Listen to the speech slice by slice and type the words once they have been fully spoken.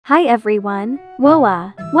Hi everyone.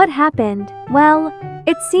 Whoa, what happened? Well,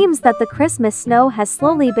 it seems that the Christmas snow has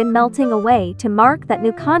slowly been melting away to mark that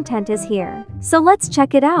new content is here. So let's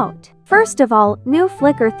check it out. First of all, new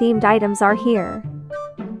Flickr themed items are here.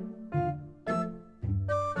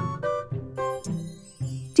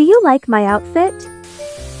 Do you like my outfit?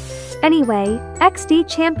 Anyway, XD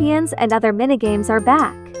Champions and other minigames are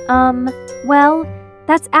back. Well,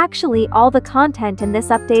 that's actually all the content in this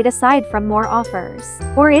update aside from more offers.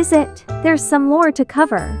 Or is it? There's some lore to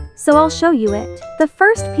cover, so I'll show you it. The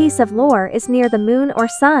first piece of lore is near the moon or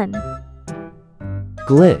sun.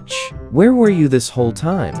 Glitch, where were you this whole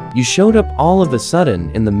time? You showed up all of a sudden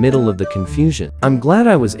in the middle of the confusion. I'm glad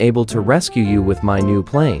I was able to rescue you with my new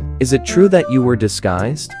plane. Is it true that you were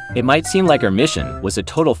disguised? It might seem like our mission was a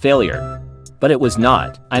total failure, but it was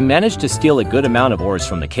not. I managed to steal a good amount of ores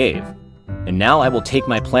from the cave, and now I will take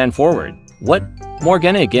my plan forward. What?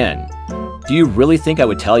 Morgana again? Do you really think I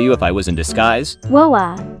would tell you if I was in disguise? Whoa,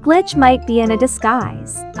 Glitch might be in a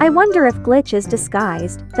disguise. I wonder if Glitch is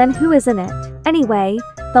disguised, then who is in it? Anyway,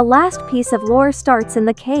 the last piece of lore starts in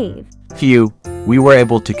the cave. Phew, we were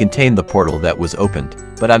able to contain the portal that was opened,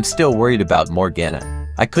 but I'm still worried about Morgana.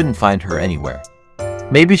 I couldn't find her anywhere.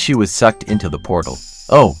 Maybe she was sucked into the portal.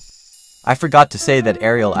 Oh, I forgot to say that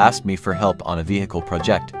Ariel asked me for help on a vehicle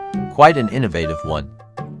project. Quite an innovative one.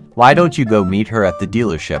 Why don't you go meet her at the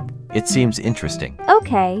dealership? It seems interesting.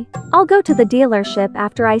 Okay, I'll go to the dealership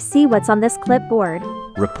after I see what's on this clipboard.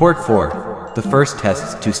 Report 4. The first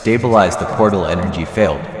tests to stabilize the portal energy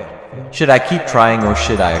failed. Should I keep trying or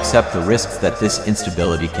should I accept the risks that this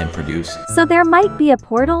instability can produce? So there might be a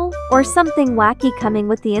portal or something wacky coming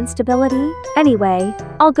with the instability? Anyway,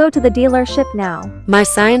 I'll go to the dealership now. My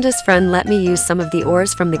scientist friend let me use some of the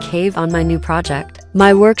ores from the cave on my new project.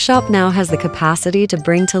 My workshop now has the capacity to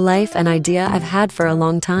bring to life an idea I've had for a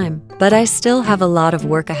long time, but I still have a lot of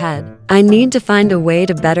work ahead. I need to find a way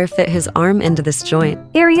to better fit his arm into this joint.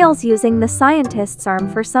 Ariel's using the scientist's arm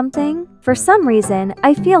for something? For some reason,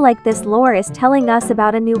 I feel like this lore is telling us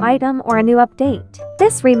about a new item or a new update.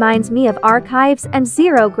 This reminds me of Archives and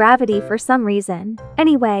Zero Gravity for some reason.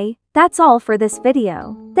 Anyway, that's all for this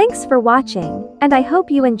video. Thanks for watching, and I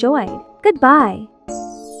hope you enjoyed. Goodbye.